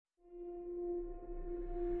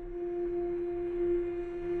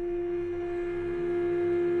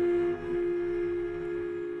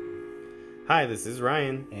Hi, this is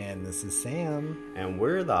Ryan. And this is Sam. And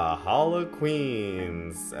we're the Hall of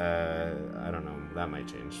Queens. I don't know. That might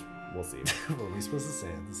change. We'll see. What are we supposed to say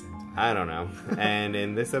at the same time? I don't know. And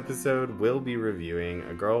in this episode, we'll be reviewing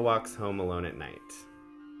A Girl Walks Home Alone at Night.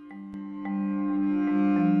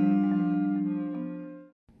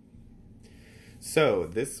 So,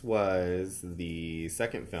 this was the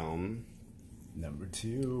second film, Number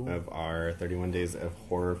 2, of our 31 Days of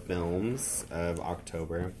Horror films of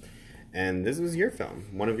October. And this was your film,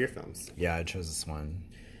 one of your films. Yeah, I chose this one.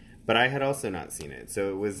 But I had also not seen it, so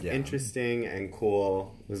it was interesting and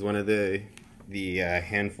cool. It was one of the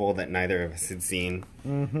handful that neither of us had seen.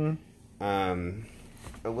 Mm-hmm.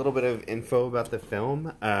 A little bit of info about the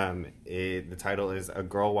film. The title is A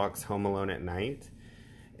Girl Walks Home Alone at Night.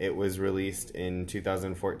 It was released in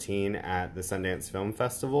 2014 at the Sundance Film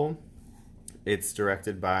Festival. It's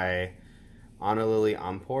directed by Ana Lily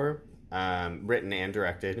Ampur, written and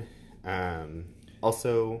directed.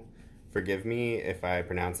 Also, forgive me if I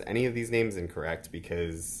pronounce any of these names incorrect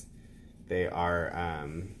because they are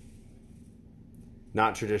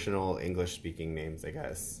not traditional English-speaking names, I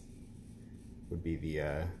guess, would be the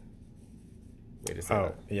way to say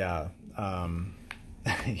that. Yeah.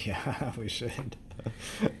 Yeah, we should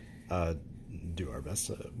do our best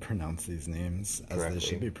to pronounce these names as Correctly. they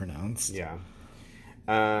should be pronounced. Yeah.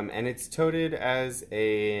 And it's touted as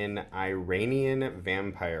an Iranian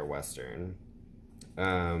vampire western.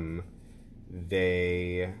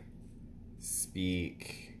 They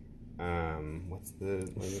speak, what's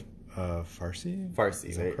the language? Farsi? Farsi.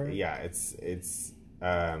 Is that correct? Yeah, it's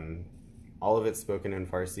all of it's spoken in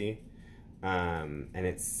Farsi. And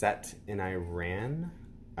it's set in Iran,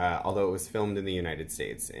 although it was filmed in the United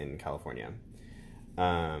States in California.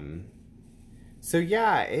 So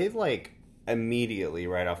yeah, it immediately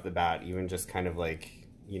right off the bat, even just kind of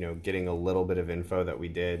getting a little bit of info that we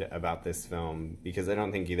did about this film, because I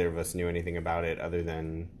don't think either of us knew anything about it other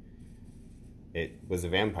than it was a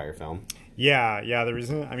vampire film. Yeah. The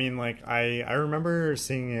reason, I remember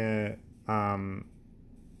seeing it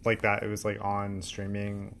that it was on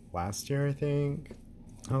streaming last year, I think.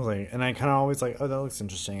 I was and I kind of always oh, that looks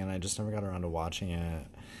interesting, and I just never got around to watching it.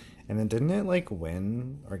 And then didn't it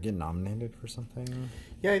win or get nominated for something?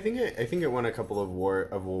 Yeah, I think it won a couple of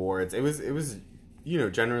awards. It was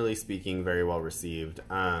generally speaking very well received.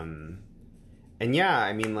 And yeah,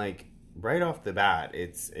 right off the bat,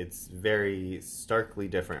 it's very starkly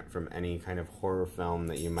different from any kind of horror film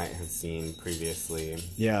that you might have seen previously.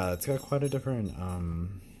 Yeah, it's got quite a different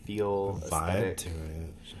feel, vibe aesthetic to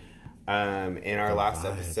it. In our last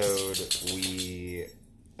episode, we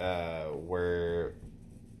were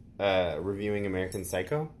reviewing American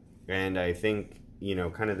Psycho, and I think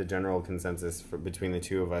kind of the general consensus between the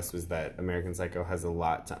two of us was that American Psycho has a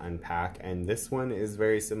lot to unpack, and this one is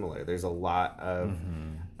very similar. There's a lot of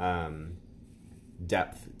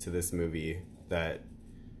depth to this movie that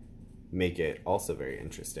make it also very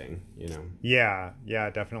interesting, Yeah,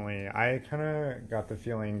 definitely. I kind of got the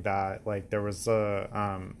feeling that there was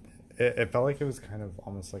it felt like it was kind of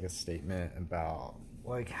almost like a statement about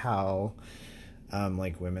how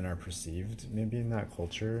women are perceived maybe in that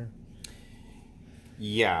culture.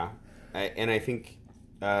 Yeah, I think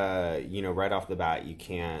right off the bat you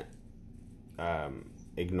can't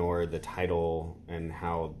ignore the title and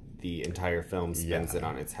how the entire film spins it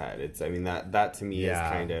on its head. It's that to me is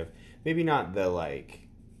kind of maybe not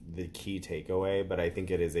the key takeaway, but I think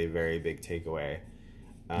it is a very big takeaway.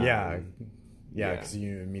 Yeah, because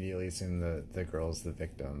you immediately assume the girl's the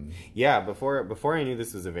victim. Yeah, before I knew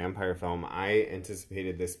this was a vampire film, I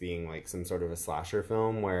anticipated this being some sort of a slasher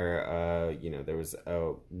film where there was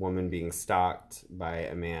a woman being stalked by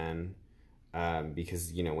a man,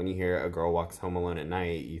 because when you hear A Girl Walks Home Alone at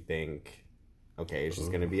Night, you think, okay, she's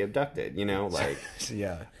going to be abducted,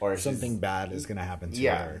 yeah, or something bad is going to happen to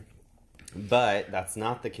her. But that's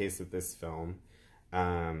not the case with this film,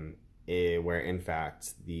 where in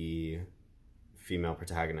fact the female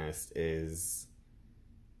protagonist is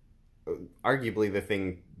arguably the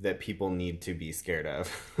thing that people need to be scared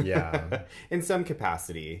of. Yeah. In some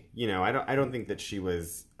capacity. I don't think that she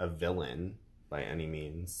was a villain by any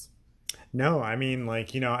means. No, I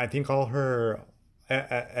think all her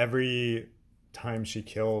every time she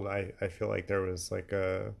killed, I feel like there was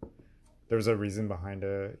a reason behind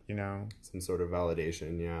it, Some sort of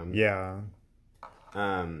validation, yeah.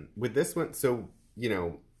 With this one, so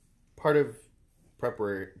part of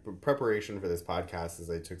preparation for this podcast is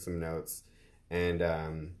I took some notes, and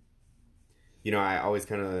I always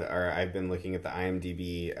I've been looking at the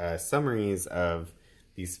IMDb summaries of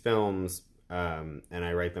these films, and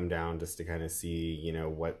I write them down just to kind of see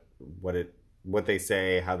what it what they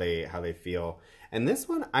say, how they feel. And this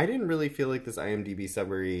one, I didn't really feel like this IMDb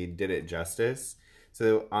summary did it justice.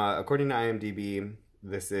 So, according to IMDb,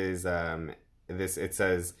 this is this it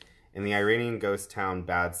says in the Iranian ghost town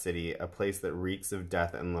Bad City, a place that reeks of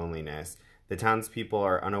death and loneliness, the townspeople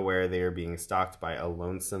are unaware they are being stalked by a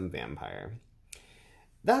lonesome vampire.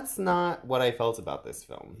 That's not what I felt about this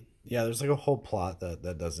film. Yeah, there's like a whole plot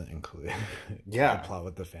that doesn't include Yeah. the plot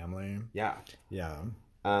with the family. Yeah. Yeah.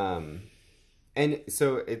 And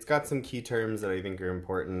so it's got some key terms that I think are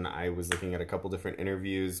important. I was looking at a couple different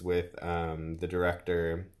interviews with the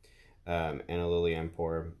director, Anna Lily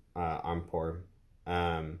Ampor.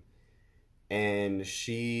 And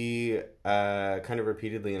she kind of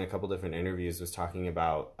repeatedly in a couple different interviews was talking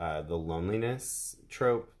about the loneliness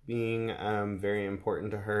trope being very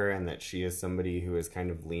important to her, and that she is somebody who has kind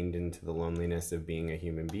of leaned into the loneliness of being a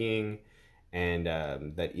human being, and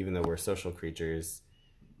that even though we're social creatures,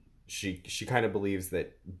 she kind of believes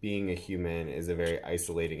that being a human is a very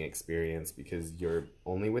isolating experience because you're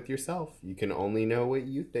only with yourself. You can only know what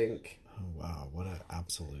you think. Oh, wow, what an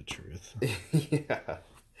absolute truth. Yeah.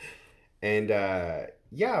 And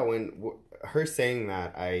when her saying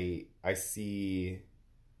that, I see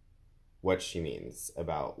what she means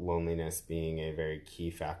about loneliness being a very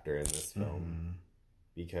key factor in this film,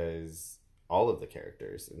 because all of the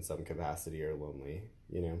characters in some capacity are lonely,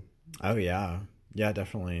 you know? Oh yeah, yeah,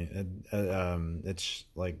 definitely. It's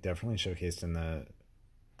like definitely showcased in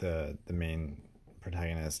the main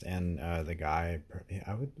protagonist and the guy.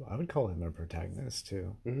 I would call him a protagonist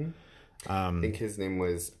too. I think his name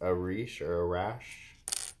was Arish or Arash.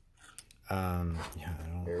 Yeah, I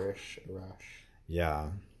don't. Arash.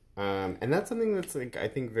 Yeah. And that's something that's like I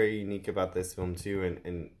think very unique about this film too,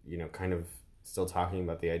 and you know, kind of still talking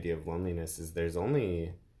about the idea of loneliness, is there's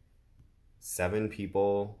only 7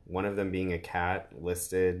 people, one of them being a cat,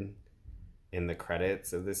 listed in the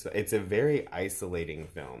credits of this. It's a very isolating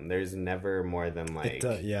film. There's never more than like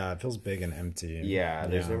it feels big and empty. Yeah,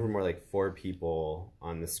 there's never more like 4 people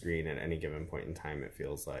on the screen at any given point in time. It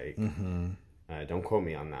feels like. Don't quote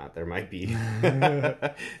me on that. There might be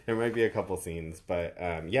there might be a couple scenes, but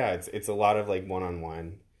yeah, it's a lot of like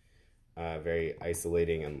one-on-one, very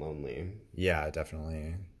isolating and lonely. Yeah,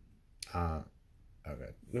 definitely.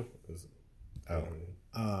 Okay. No.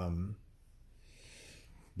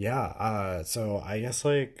 Yeah. So I guess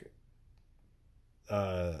like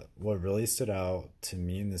what really stood out to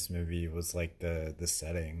me in this movie was like the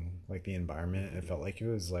setting, like the environment. It felt like it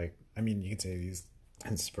was like, I mean, you could say these.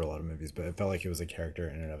 It's for a lot of movies, but it felt like it was a character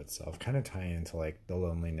in and of itself, kind of tying into like the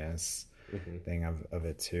loneliness thing of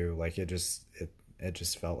it too. Like it just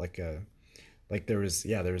felt like there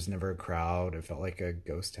was never a crowd. It felt like a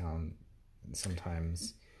ghost town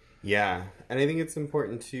sometimes. Yeah, and I think it's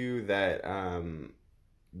important too that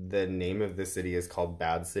the name of the city is called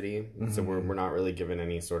Bad City, so we're not really given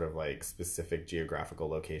any sort of like specific geographical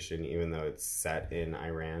location, even though it's set in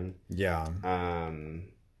Iran. Yeah.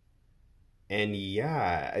 And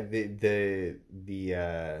yeah, the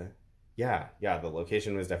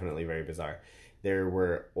location was definitely very bizarre. There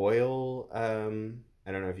were oil. I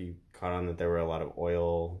don't know if you caught on that there were a lot of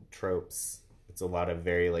oil tropes. It's a lot of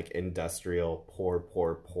very like industrial, poor.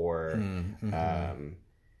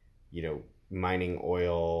 You know, mining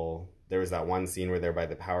oil. There was that one scene where they're by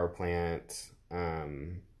the power plant.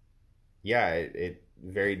 It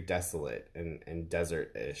very desolate and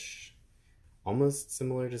desert-ish. Almost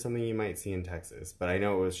similar to something you might see in Texas, but I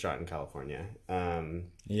know it was shot in California.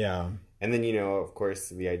 Yeah. And then, you know, of course,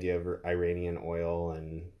 the idea of Iranian oil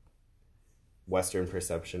and Western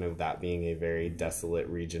perception of that being a very desolate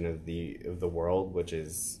region of the world, which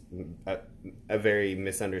is a very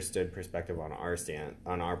misunderstood perspective on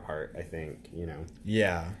our part, I think, you know.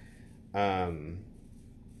 Yeah.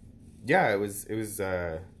 It was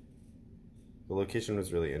the location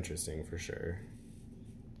was really interesting for sure.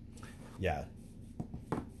 Yeah.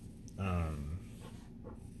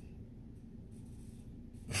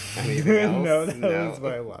 Anything else? No, that was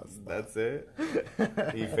my last. That's it?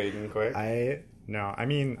 You fading quick?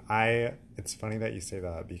 It's funny that you say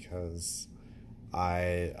that because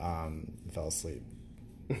I fell asleep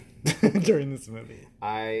during this movie.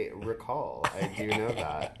 I recall. I do know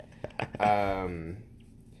that.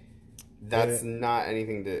 That's not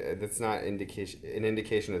anything to. That's not an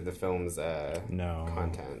indication of the film's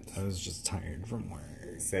content. I was just tired from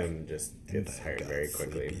work. Sim just gets tired very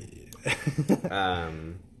quickly.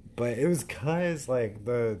 But it was cause like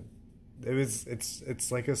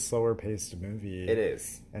it's like a slower paced movie. It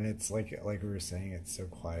is, and it's like we were saying, it's so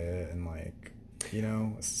quiet and like You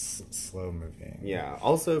know, slow moving. Yeah.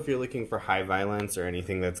 Also, if you're looking for high violence or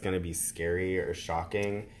anything that's going to be scary or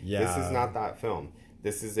shocking, this is not that film.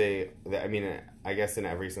 This is I mean, I guess in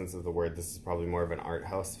every sense of the word, this is probably more of an art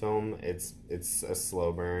house film. It's a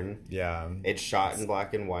slow burn. Yeah. It's shot in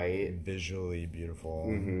black and white. Visually beautiful.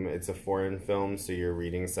 Mm-hmm. It's a foreign film, so you're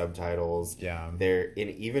reading subtitles. Yeah. And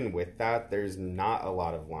even with that, there's not a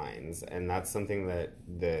lot of lines, and that's something that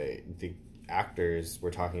the actors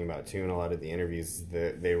were talking about too in a lot of the interviews.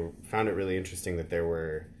 They found it really interesting that there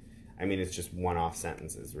were, I mean, it's just one-off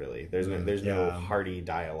sentences really. There's no hearty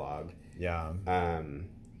dialogue. Yeah.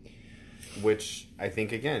 Which I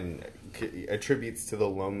think again attributes to the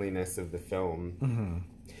loneliness of the film. Mm-hmm.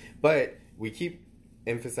 But we keep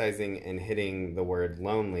emphasizing and hitting the word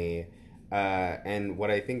lonely, and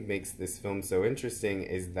what I think makes this film so interesting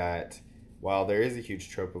is that while there is a huge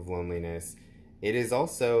trope of loneliness, it is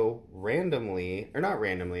also randomly, or not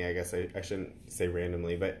randomly, I guess I shouldn't say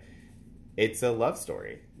randomly, but it's a love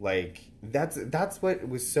story. Like, that's what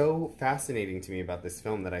was so fascinating to me about this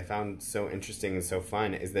film, that I found so interesting and so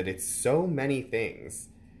fun, is that it's so many things,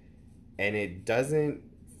 and it doesn't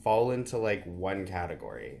fall into, like, one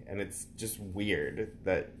category. And it's just weird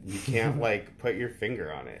that you can't, like, put your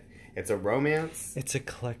finger on it. It's a romance. It's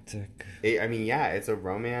eclectic. It's a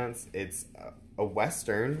romance. It's a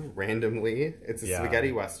Western, randomly. It's a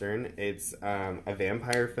spaghetti Western. It's a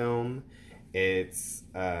vampire film. It's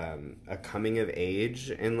a coming of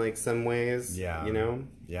age in, like, some ways. Yeah. You know?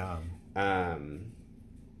 Yeah. And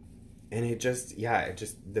it just,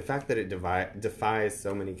 the fact that it defies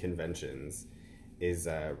so many conventions is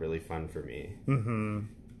really fun for me. Mm-hmm.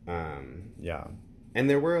 Yeah. And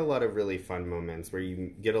there were a lot of really fun moments where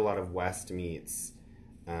you get a lot of West meets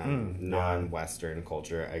non-Western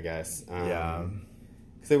culture, I guess.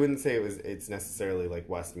 Because I wouldn't say it's necessarily like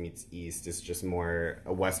West meets East. It's just more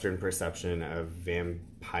a Western perception of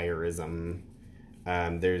vampirism.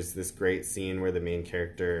 There's this great scene where the main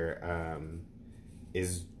character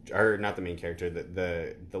or not the main character,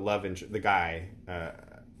 the love interest, the guy,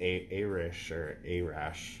 Arish or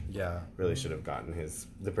Arash. Yeah. Really should have gotten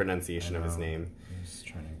the pronunciation of his name. I was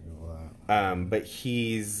trying to Google that. But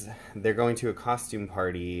they're going to a costume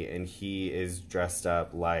party, and he is dressed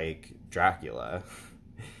up like Dracula.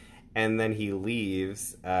 And then he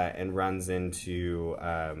leaves and runs into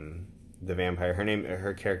the vampire.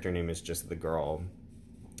 Her character name is just the girl.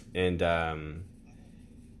 And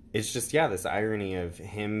it's just, this irony of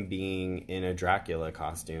him being in a Dracula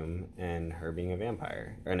costume and her being a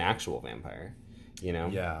vampire, or an actual vampire, you know?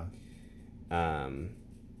 Yeah. And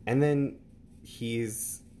then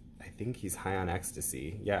I think he's high on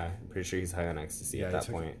ecstasy. Yeah, I'm pretty sure he's high on ecstasy at that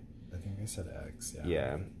point. I think I said X, yeah.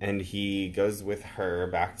 Yeah, and he goes with her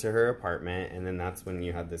back to her apartment, and then that's when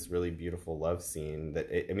you had this really beautiful love scene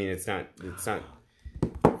it's not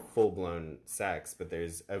full-blown sex, but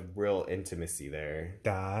there's a real intimacy there.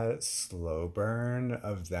 That slow burn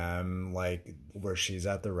of them, like, where she's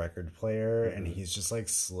at the record player, and he's just, like,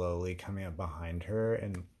 slowly coming up behind her,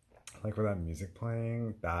 and, like, with that music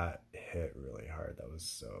playing, that hit really hard. That was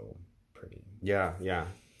so pretty. Yeah.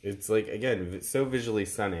 It's, like, again, so visually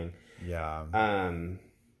stunning. Yeah.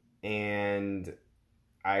 And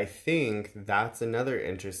I think that's another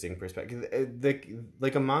interesting perspective. A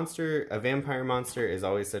vampire monster is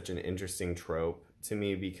always such an interesting trope to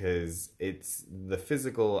me, because it's the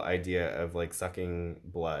physical idea of, like, sucking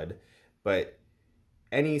blood, but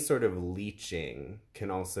any sort of leeching can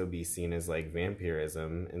also be seen as, like,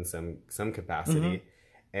 vampirism in some capacity.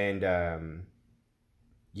 And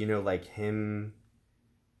like him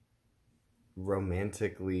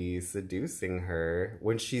romantically seducing her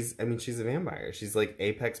when she's a vampire. She's, like,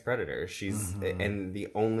 apex predator. And the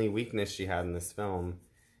only weakness she had in this film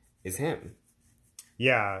is him.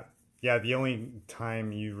 Yeah, the only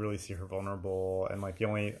time you really see her vulnerable, and, like, the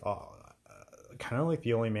only kind of like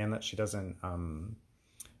the only man that she doesn't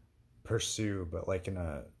pursue, but like in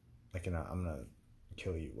a I'm gonna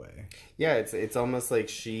kill you way. Yeah, it's almost like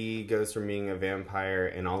she goes from being a vampire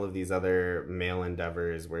and all of these other male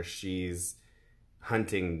endeavors where she's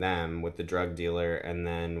hunting them with the drug dealer, and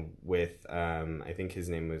then with I think his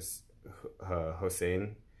name was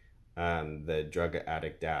Hossein, the drug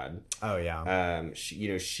addict dad. Oh yeah.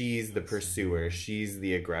 She's the pursuer, she's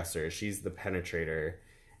the aggressor, she's the penetrator,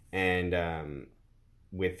 and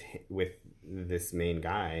with this main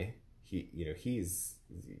guy, he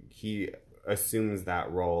assumes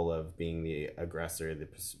that role of being the aggressor,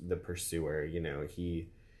 the pursuer.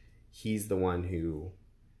 He's the one who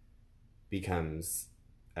becomes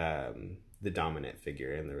the dominant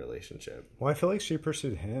figure in the relationship. Well, I feel like she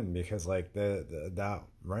pursued him because, like, that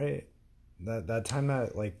right, that time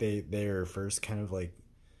that like they're first kind of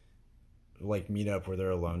like meet up where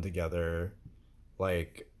they're alone together,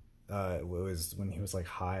 like it was when he was like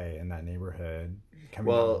high in that neighborhood, coming down from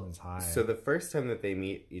Well, his high. so the first time that they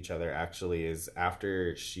meet each other actually is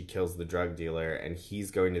after she kills the drug dealer, and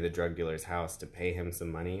he's going to the drug dealer's house to pay him some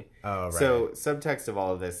money. Oh, right. So subtext of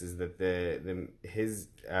all of this is that his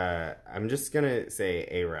I'm just gonna say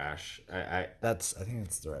Arash. I think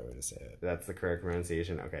that's the right way to say it. That's the correct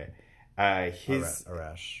pronunciation. Okay.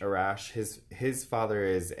 Arash. Arash. His father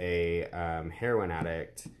is a heroin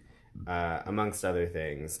addict, amongst other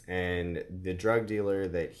things, and the drug dealer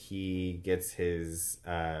that he gets his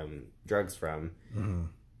drugs from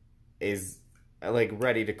is like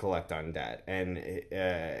ready to collect on debt, and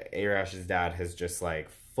Arash's dad has just like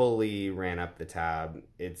fully ran up the tab.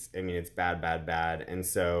 It's bad, and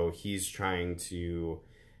so he's trying to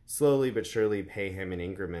slowly but surely pay him in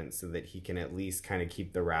increments so that he can at least kind of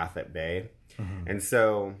keep the wrath at bay. And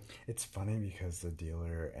so it's funny because the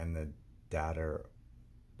dealer and the dad are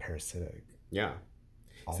parasitic. Yeah.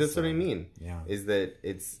 Also. So that's what I mean. Yeah. Is that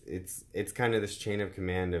it's kind of this chain of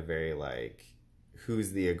command of very like,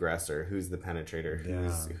 who's the aggressor, who's the penetrator,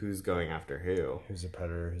 who's going after who, who's a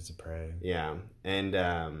predator, who's a prey. Yeah.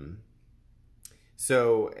 And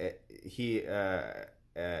so he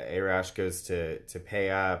Arash goes to pay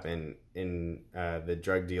up, and the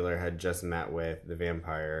drug dealer had just met with the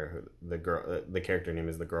vampire. The girl, the character name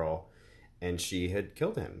is the girl, and she had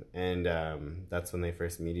killed him, and that's when they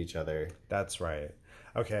first meet each other. That's right.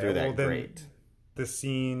 Okay. Through that grate. The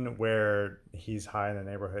scene where he's high in the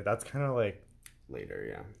neighborhood, that's kind of like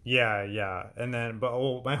later, yeah. And then,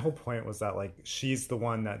 but my whole point was that like she's the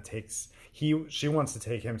one that she wants to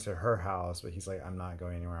take him to her house, but he's like, I'm not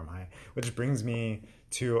going anywhere, I'm high. Which brings me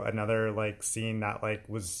to another like scene that like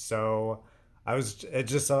was so, I was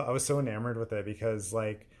so enamored with it because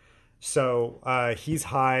like, so he's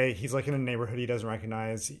high, he's like in a neighborhood he doesn't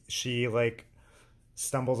recognize. She like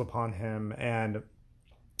stumbles upon him and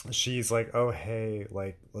she's like, oh hey,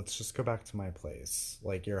 like let's just go back to my place,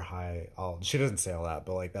 like you're high. She doesn't say all that,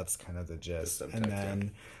 but like that's kind of the gist. And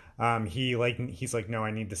then he's like, no,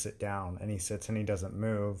 I need to sit down, and he sits and he doesn't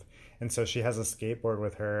move, and so she has a skateboard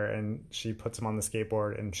with her and she puts him on the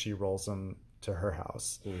skateboard and she rolls him to her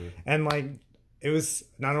house. And like it was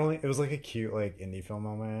like a cute like indie film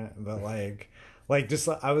moment, but like just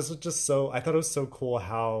I thought it was so cool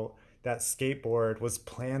how that skateboard was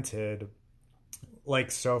planted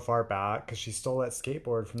like so far back, because she stole that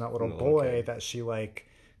skateboard from that little boy that she like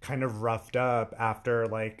kind of roughed up after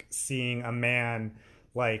like seeing a man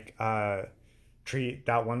like treat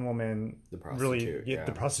that one woman, the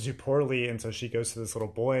prostitute poorly. And so she goes to this little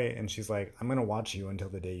boy and she's like, I'm gonna watch you until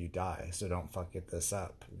the day you die, so don't fuck this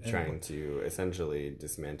up. Trying to essentially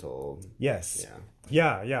dismantle. Yes.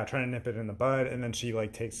 Yeah, trying to nip it in the bud. And then she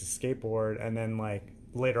like takes the skateboard, and then like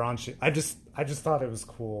later on I just thought it was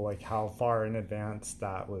cool like how far in advance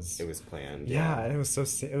that was. It was planned. Yeah, and it was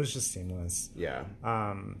just seamless. Yeah.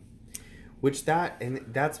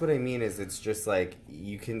 That's what I mean, is it's just like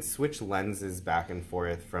you can switch lenses back and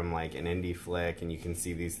forth from like an indie flick, and you can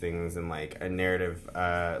see these things in like a narrative,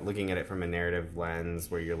 looking at it from a narrative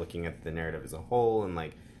lens where you're looking at the narrative as a whole and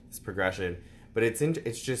like this progression. But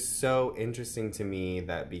it's just so interesting to me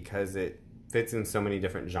that because it fits in so many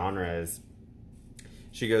different genres,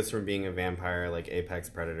 she goes from being a vampire, like apex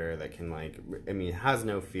predator that can like, has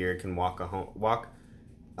no fear, can walk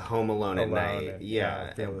home alone at night,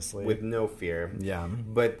 fearlessly, with no fear. Yeah.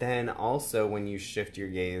 But then also when you shift your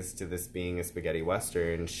gaze to this being a spaghetti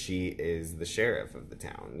western, she is the sheriff of the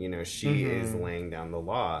town. She is laying down the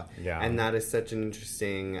law. Yeah. And that is such an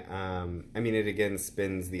interesting. It again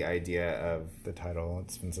spins the idea of the title.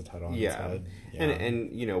 It spins the title on its head. Yeah.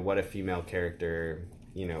 And what a female character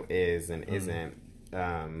is and isn't.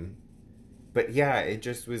 But yeah,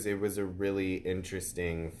 it was a really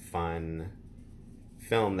interesting, fun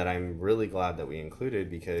film that I'm really glad that we included,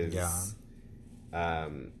 because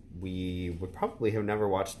we would probably have never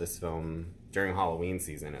watched this film during Halloween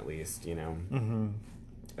season, at least,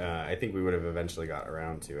 I think we would have eventually got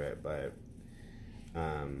around to it, but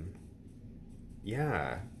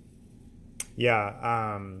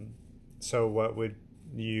so what would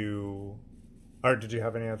you, or did you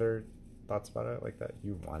have any other thoughts about it like that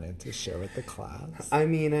you wanted to share with the class? I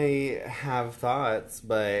have thoughts,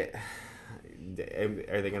 but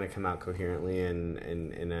are they going to come out coherently in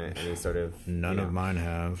any sort of... None of mine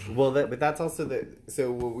have. Well, but that's also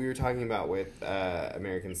so what we were talking about with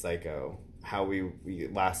American Psycho, how we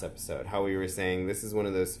last episode, how we were saying this is one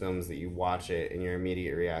of those films that you watch it and your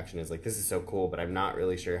immediate reaction is like, this is so cool, but I'm not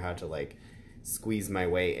really sure how to like squeeze my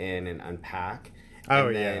way in and unpack. Oh,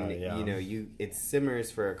 And yeah, then, yeah. you know, it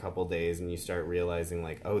simmers for a couple days and you start realizing,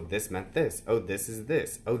 like, oh, this meant this. Oh, this is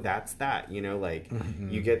this. Oh, that's that. You know, like,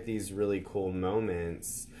 you get these really cool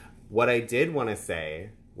moments. What I did want to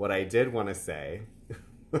say,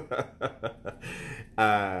 because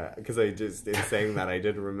I just, in saying that, I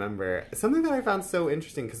did remember something that I found so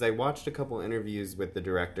interesting, because I watched a couple interviews with the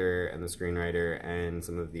director and the screenwriter and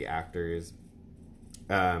some of the actors.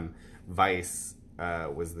 Vice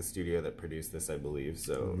was the studio that produced this, I believe.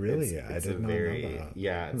 So Really? it's I a did not very, know that.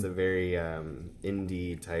 yeah, it's a very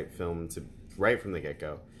indie type film to right from the get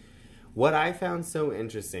go. What I found so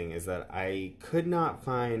interesting is that I could not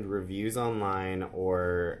find reviews online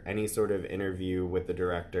or any sort of interview with the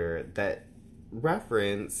director that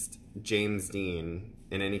referenced James Dean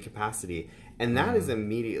in any capacity. And that is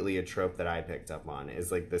immediately a trope that I picked up on,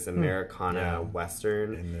 is like this Americana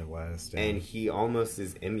Western. In the West. And he almost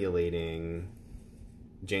is emulating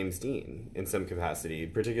James Dean in some capacity,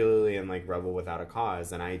 particularly in like Rebel Without a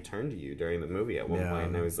Cause. And I turned to you during the movie at one point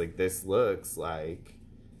and I was like, this looks like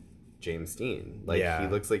James Dean. Like, he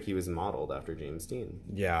looks like he was modeled after James Dean.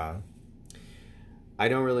 Yeah. I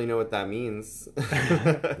don't really know what that means.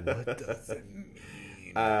 What does it mean?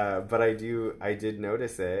 But I did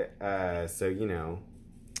notice it. So, you know.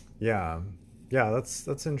 Yeah. Yeah,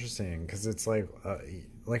 that's interesting, because it's like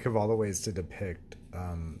of all the ways to depict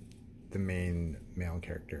the main male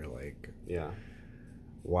character, like, yeah,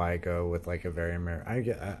 why go with like a very I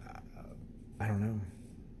don't know.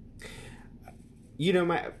 You know,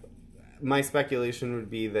 my speculation would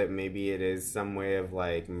be that maybe it is some way of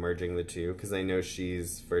like merging the two, because I know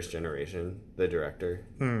she's first generation, the director,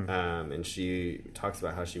 and she talks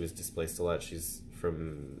about how she was displaced a lot. She's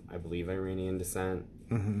from, I believe, Iranian descent.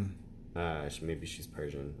 Maybe she's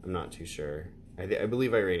Persian. I'm not too sure. I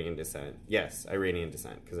believe Iranian descent. Yes, Iranian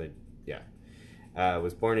descent, because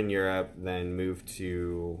was born in Europe, then moved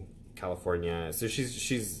to California. So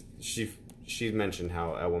she mentioned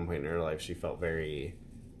how at one point in her life she felt very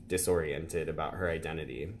disoriented about her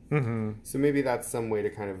identity. So maybe that's some way to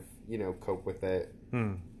kind of, you know, cope with it,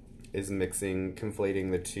 is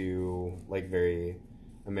conflating the two, like, very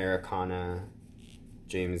Americana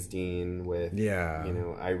James Dean with, you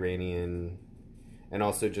know, Iranian, and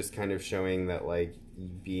also just kind of showing that, like,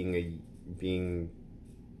 being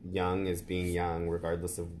young is being young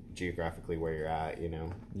regardless of geographically where you're at, you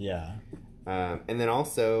know. And then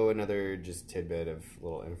also another just tidbit of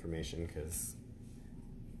little information, because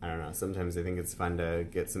I don't know, sometimes I think it's fun to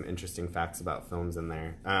get some interesting facts about films in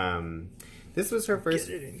there. This was her first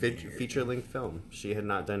feature-length film. She had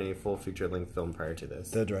not done a full feature-length film prior to this.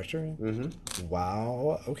 The director?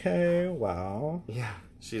 Wow. Okay. Wow. Yeah.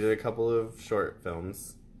 She did a couple of short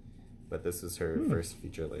films, but this was her first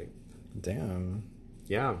feature-length. Damn.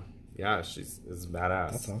 Yeah. Yeah, she's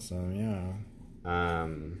badass. That's awesome, yeah.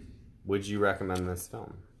 Would you recommend this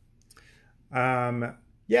film?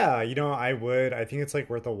 Yeah, you know, I would. I think it's like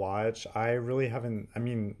worth a watch. I really haven't, I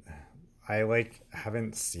mean, I like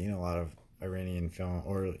haven't seen a lot of Iranian film,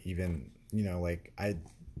 or even, you know, like, I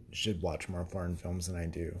should watch more foreign films than I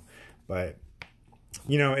do. But,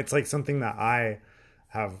 you know, it's like something that I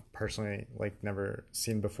have personally like never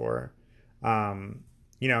seen before.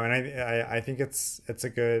 You know, and I think it's a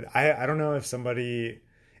good, I don't know if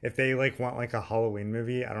they like want like a Halloween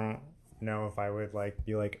movie, I don't know if I would like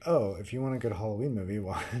be like, oh, if you want a good Halloween movie,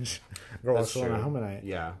 watch Girl Walks Alone at Home at Night.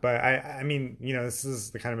 Yeah. But I mean, you know, this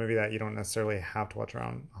is the kind of movie that you don't necessarily have to watch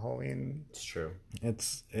around Halloween. It's true.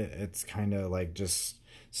 It's kind of like just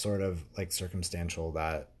sort of like circumstantial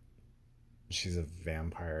that she's a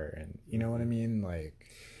vampire, and you know what I mean? Like,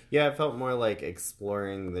 yeah, it felt more like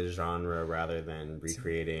exploring the genre rather than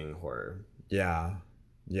recreating horror. Yeah.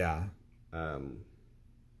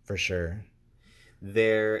 For sure.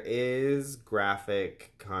 There is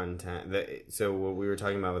graphic content so what we were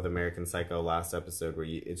talking about with American Psycho last episode, where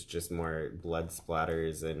it's just more blood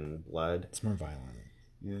splatters and blood. It's more violent.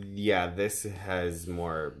 Yeah, this has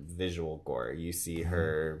more visual gore. You see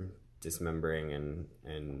her dismembering,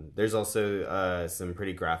 and there's also some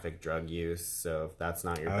pretty graphic drug use. So if that's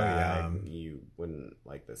not your bag, you wouldn't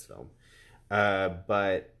like this film.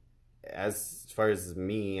 But as far as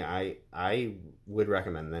me, I would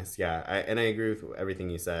recommend this. Yeah, and I agree with everything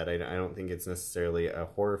you said. I don't think it's necessarily a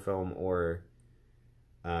horror film or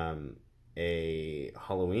a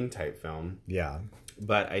Halloween type film. Yeah.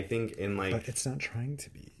 But I think in like... But it's not trying to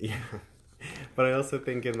be. Yeah. But I also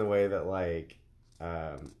think in the way that like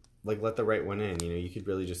let the right one in. You know, you could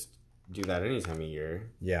really just do that any time of year.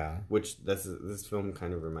 Yeah. Which this film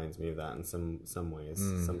kind of reminds me of that in some ways,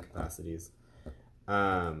 some capacities.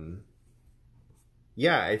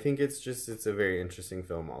 yeah, I think it's a very interesting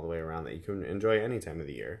film all the way around that you can enjoy any time of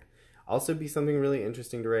the year. Also be something really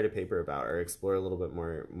interesting to write a paper about or explore a little bit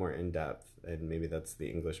more in depth. And maybe that's the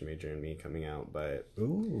English major in me coming out, but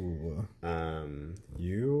ooh,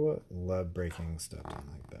 you love breaking stuff down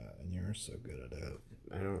like that, and you're so good at it.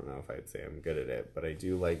 I don't know if I'd say I'm good at it, but I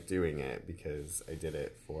do like doing it because I did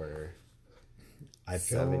it for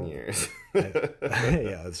 7 years.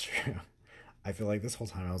 Yeah, that's true. I feel like this whole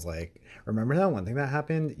time I was like, remember that one thing that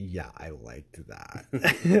happened? Yeah, I liked that.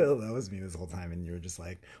 That was me this whole time, and you were just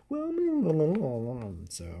like, well,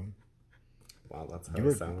 so. Wow, that's how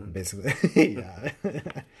you sound. Basically, yeah.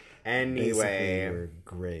 Anyway, you were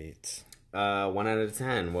great. 1 out of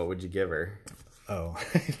 10. What would you give her? Oh,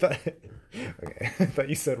 I thought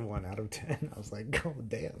you said 1 out of 10. I was like, oh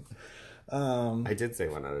damn. I did say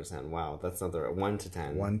 1 out of 10. Wow, that's not the right 1 to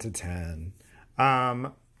 10. 1 to 10.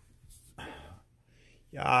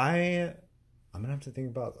 Yeah, I'm gonna have to think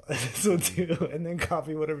about this one too, and then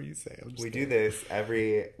copy whatever you say. We do this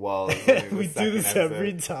every we do this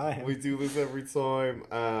every time. We do this every time.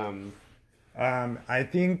 I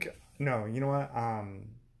think no. You know what? I'm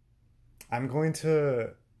gonna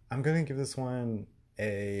give this one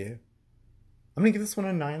a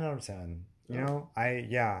 9 out of 10. You know,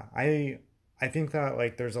 I think that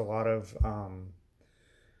like there's a lot of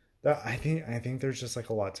that I think there's just like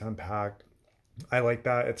a lot to unpack. I like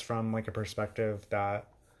that it's from like a perspective that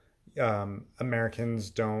Americans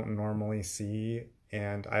don't normally see,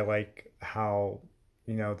 and I like how,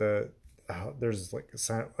 you know, there's like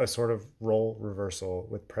a sort of role reversal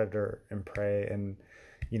with predator and prey, and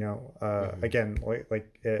you know, again,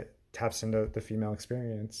 like it taps into the female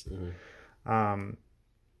experience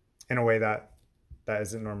in a way that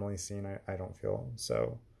isn't normally seen. I don't feel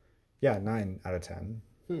so. Yeah, 9 out of 10.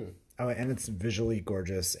 Oh, and it's visually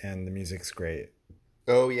gorgeous, and the music's great.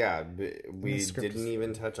 Oh yeah, we didn't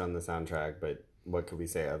even touch on the soundtrack, but what could we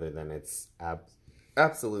say other than it's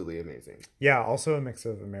absolutely amazing? Yeah, also a mix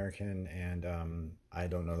of American and I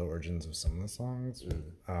don't know the origins of some of the songs,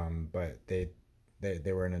 but they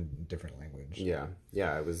were in a different language. Yeah,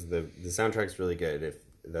 it was the soundtrack's really good. If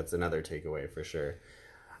that's another takeaway for sure.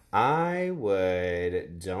 I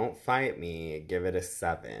would, don't fight me, give it a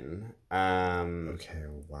 7. Okay,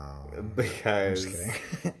 wow. Because, I'm just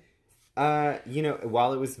kidding. you know,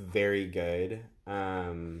 while it was very good,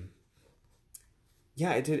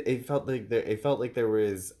 yeah, it felt like there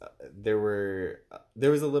was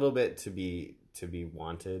a little bit to be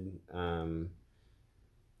wanted.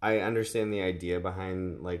 I understand the idea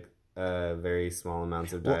behind like very small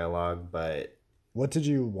amounts of dialogue, but what did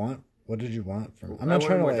you want? What did you want from? I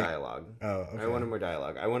wanted more dialogue. Oh, okay. I wanted more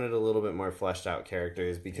dialogue. I wanted a little bit more fleshed out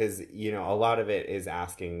characters because, you know, a lot of it is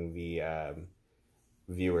asking the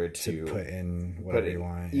viewer to put in whatever you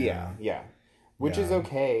want. Yeah. Which is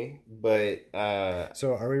okay, but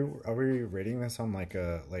so are we rating this on like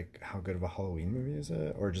how good of a Halloween movie is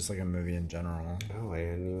it, or just like a movie in general? Oh, I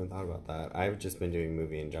hadn't even thought about that. I've just been doing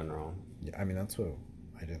movie in general. Yeah, I mean that's what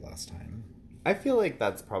I did last time. I feel like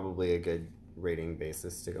that's probably a good rating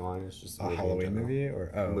basis to go on. It's just a Halloween movie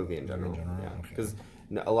or movie in general. Yeah, because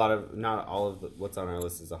not all of what's on our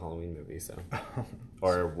list is a Halloween movie. So,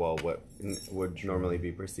 or well, what would normally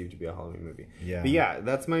be perceived to be a Halloween movie. Yeah, but yeah,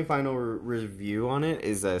 that's my final review on it.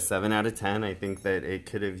 Is a 7 out of 10. I think that it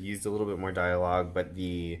could have used a little bit more dialogue, but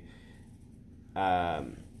the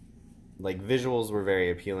like visuals were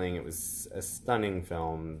very appealing. It was a stunning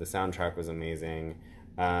film. The soundtrack was amazing,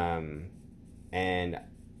 and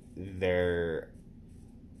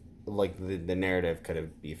like the narrative could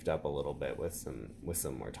have beefed up a little bit with some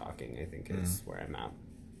more talking, I think is where I'm at.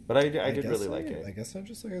 But I did really like it. I guess I'm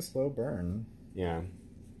just like a slow burn. Yeah.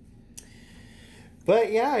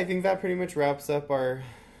 But yeah, I think that pretty much wraps up our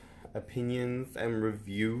opinions and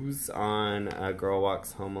reviews on Girl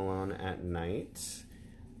Walks Home Alone at Night.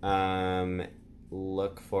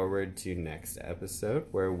 Look forward to next episode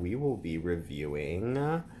where we will be reviewing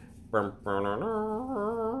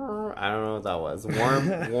I don't know what that was.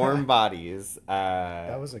 Warm Bodies.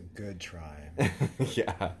 That was a good try.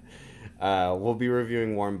 Yeah. We'll be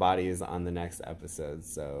reviewing Warm Bodies on the next episode.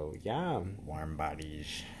 So, yeah. Warm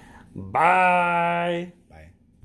Bodies. Bye. Bye.